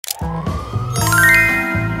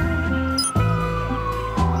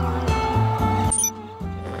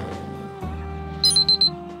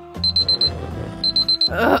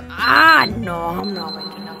I'm not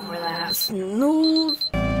waking up for that. Snooze.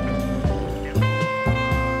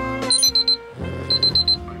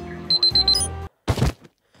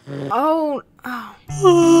 Oh.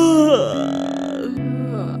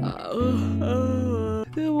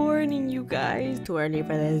 Good morning, you guys. Too early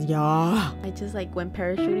for this, y'all. I just like went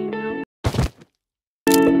parachuting now.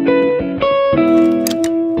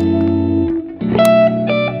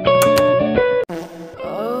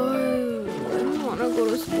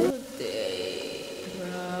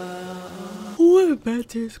 Back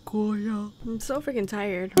to school, y'all. I'm so freaking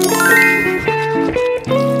tired.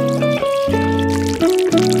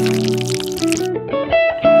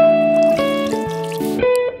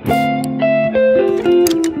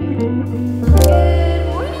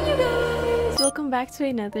 Welcome back to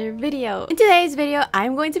another video. In today's video,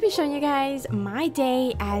 I'm going to be showing you guys my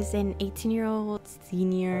day as an 18-year-old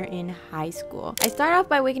senior in high school. I start off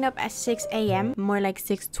by waking up at 6 a.m. more like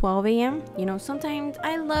 6:12 a.m. You know, sometimes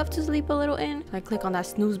I love to sleep a little in, so I click on that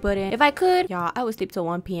snooze button. If I could, y'all, I would sleep till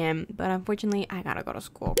 1 p.m. but unfortunately I gotta go to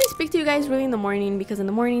school. I speak to you guys really in the morning because in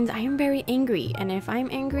the mornings I am very angry, and if I'm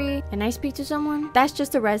angry and I speak to someone, that's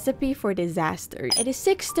just a recipe for disaster. It is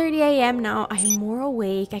 6:30 a.m. now. I am more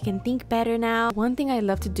awake. I can think better now. One thing I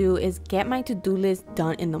love to do is get my to-do list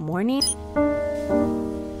done in the morning.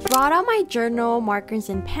 Brought out my journal, markers,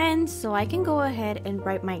 and pens so I can go ahead and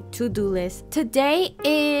write my to-do list. Today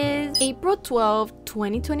is April 12,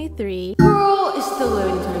 2023. Girl, it's still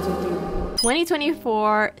living in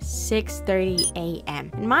 2024, 6:30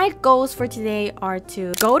 a.m. And my goals for today are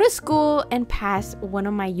to go to school and pass one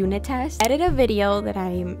of my unit tests, edit a video that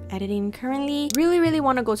I'm editing currently. Really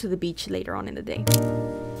want to go to the beach later on in the day.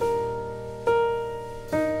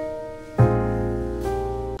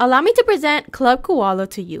 Allow me to present Club Koala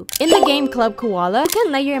to you. In the game Club Koala, you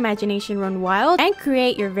can let your imagination run wild and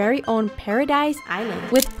create your very own paradise island.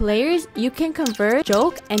 With players, you can converse,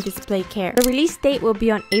 joke, and display care. The release date will be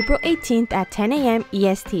on April 18th at 10 a.m.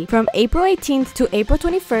 EST. From April 18th to April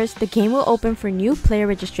 21st, the game will open for new player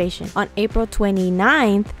registration. On April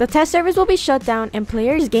 29th, the test servers will be shut down and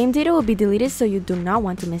players' game data will be deleted, so you do not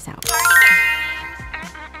want to miss out.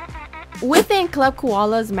 Within Club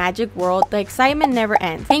Koala's magic world, the excitement never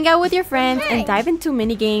ends. Hang out with your friends and dive into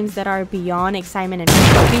mini games that are beyond excitement and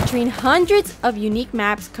fun, featuring hundreds of unique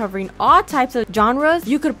maps covering all types of genres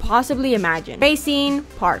you could possibly imagine. Racing,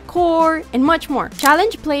 parkour, and much more.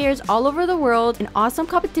 Challenge players all over the world in awesome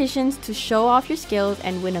competitions to show off your skills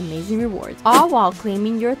and win amazing rewards, all while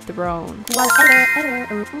claiming your throne.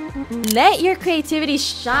 Let your creativity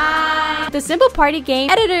shine. The simple party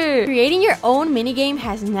game editor. Creating your own minigame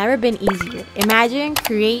has never been easier. Imagine,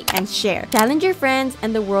 create, and share. Challenge your friends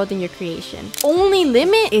and the world in your creation. Only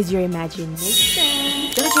limit is your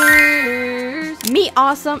imagination. Villagers. Meet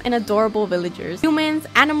awesome and adorable villagers. Humans,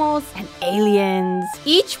 animals, and aliens.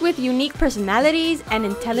 Each with unique personalities and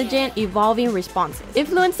intelligent, evolving responses.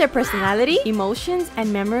 Influence their personality, emotions,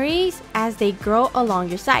 and memories as they grow along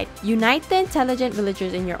your side. Unite the intelligent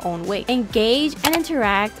villagers in your own way. Engage and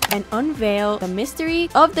interact and unveil the mystery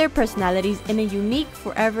of their personalities in a unique,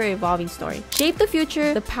 forever evolving story. Shape the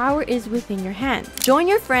future. The power is within your hands. Join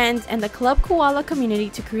your friends and the Club Koala community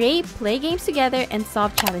to create, play games together, and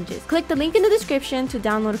solve challenges. Click the link in the description to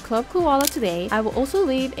download Club Koala today. I will also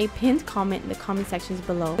leave a pinned comment in the comment sections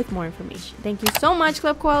below with more information. Thank you so much,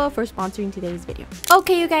 Club Koala, for sponsoring today's video.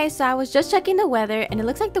 Okay, you guys, so I was just checking the weather and it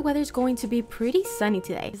looks like the weather is going to be pretty sunny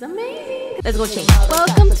today. It's amazing. Let's go change.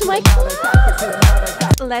 Welcome to my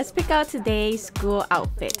club. Let's pick out today's school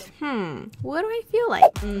outfit. What do I feel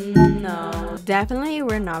like? No, definitely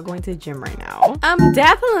we're not going to the gym right now. I'm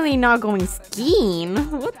definitely not going skiing.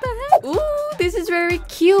 What the heck? Ooh, this is very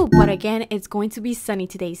cute, but again, it's going to be sunny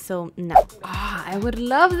today, so no. I would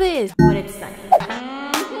love this, but it's sunny.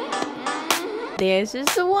 This is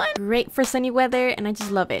the one. Great for sunny weather, and I just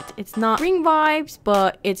love it. It's not spring vibes,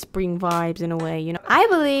 but it's spring vibes in a way, you know. I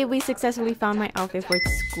believe we successfully found my outfit for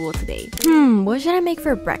school today. What should I make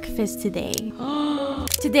for breakfast today?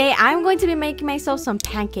 Today, I'm going to be making myself some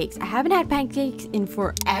pancakes. I haven't had pancakes in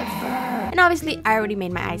forever. And obviously, I already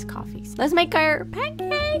made my iced coffees. Let's make our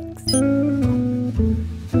pancakes.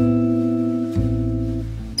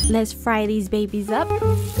 Let's fry these babies up.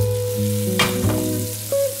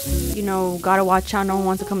 You know, gotta watch out. No one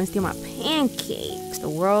wants to come and steal my pancakes. The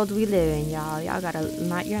world we live in, y'all. Y'all gotta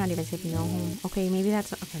not. You're not even taking your home. Okay, maybe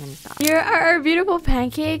that's okay. Let me stop. Here are our beautiful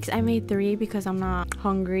pancakes. I made 3 because I'm not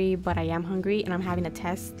hungry, but I am hungry, and I'm having a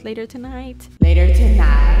test later tonight. Later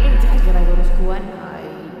tonight. That's when I go to school at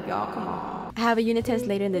night. Y'all, come on. I have a unit test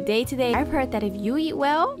later in the day today. I've heard that if you eat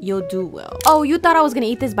well, you'll do well. Oh, you thought I was gonna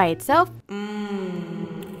eat this by itself?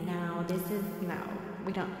 No, this is no.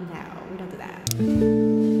 We don't do that.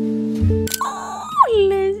 Oh,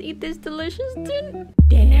 let's eat this delicious dinner.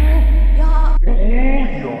 Yeah.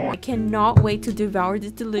 I cannot wait to devour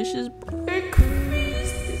this delicious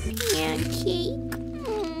breakfast. This pancake.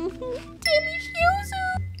 Delicious.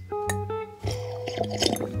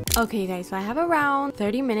 Okay guys, so I have around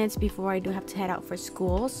 30 minutes before I do have to head out for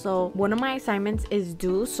school. So one of my assignments is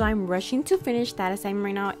due, so I'm rushing to finish that assignment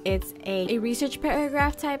right now. It's a research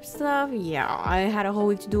paragraph type stuff. Yeah, I had a whole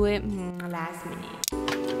week to do it. Last minute.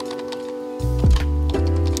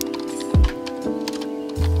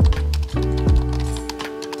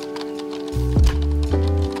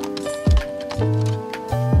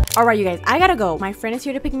 Alright you guys, I gotta go. My friend is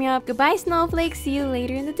here to pick me up. Goodbye snowflakes, see you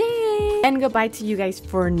later in the day. And goodbye to you guys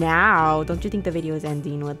for now. Don't you think the video is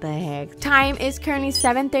ending? What the heck? Time is currently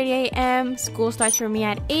 7:30 a.m. School starts for me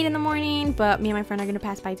at 8 in the morning, but me and my friend are gonna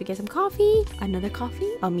pass by to get some coffee. Another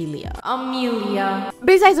coffee? Amelia.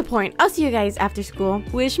 Besides the point, I'll see you guys after school.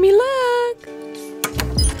 Wish me luck.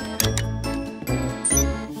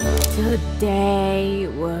 Today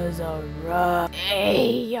was a rough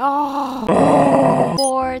day, y'all.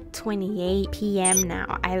 4:28 p.m.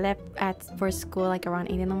 now. I left for school like around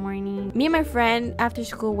 8 in the morning. Me and my friend after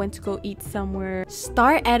school went to go eat somewhere,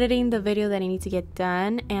 start editing the video that I need to get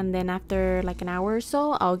done, and then after like an hour or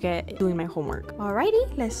so, I'll get doing my homework.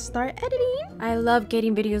 Alrighty, let's start editing. I love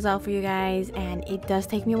getting videos out for you guys, and it does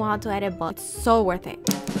take me a while to edit, but it's so worth it.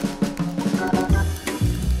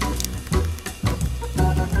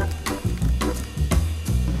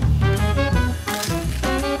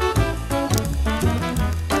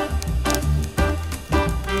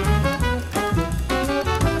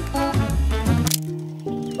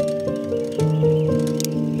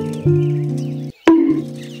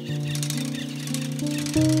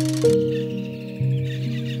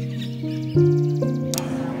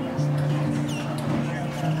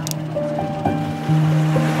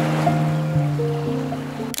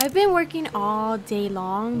 I've been working all day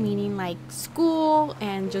long, meaning like school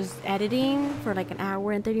and just editing for like an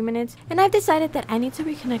hour and 30 minutes, and I've decided that I need to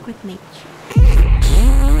reconnect with nature.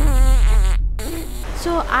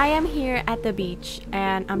 So I am here at the beach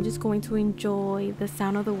and I'm just going to enjoy the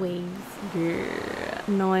sound of the waves. Yeah.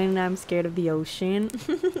 Knowing I'm scared of the ocean.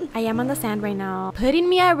 I am on the sand right now, putting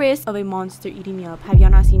me at risk of a monster eating me up. Have y'all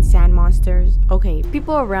not seen sand monsters? Okay,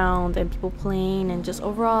 people around and people playing and just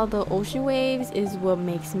overall the ocean waves is what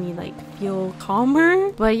makes me like feel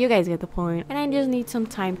calmer. But you guys get the point. And I just need some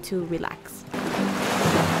time to relax.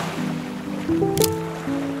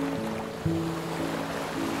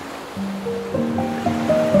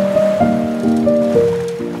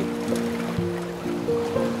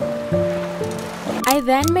 I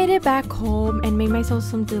then made it back home and made myself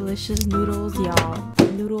some delicious noodles, y'all.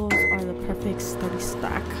 Noodles are the perfect study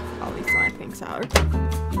snack. At least I think so.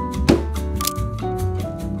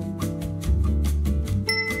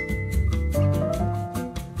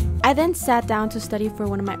 I then sat down to study for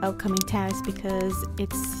one of my upcoming tests because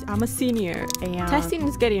I'm a senior and testing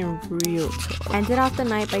is getting real tough. Ended off the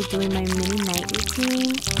night by doing my mini night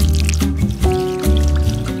routine.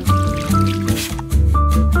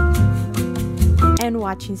 And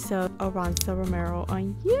watching some Aranza Romero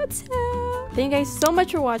on YouTube. Thank you guys so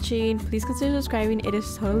much for watching. Please consider subscribing. It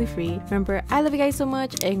is totally free. Remember, I love you guys so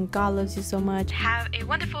much and God loves you so much. Have a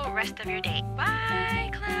wonderful rest of your day.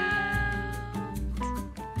 Bye, Cloud.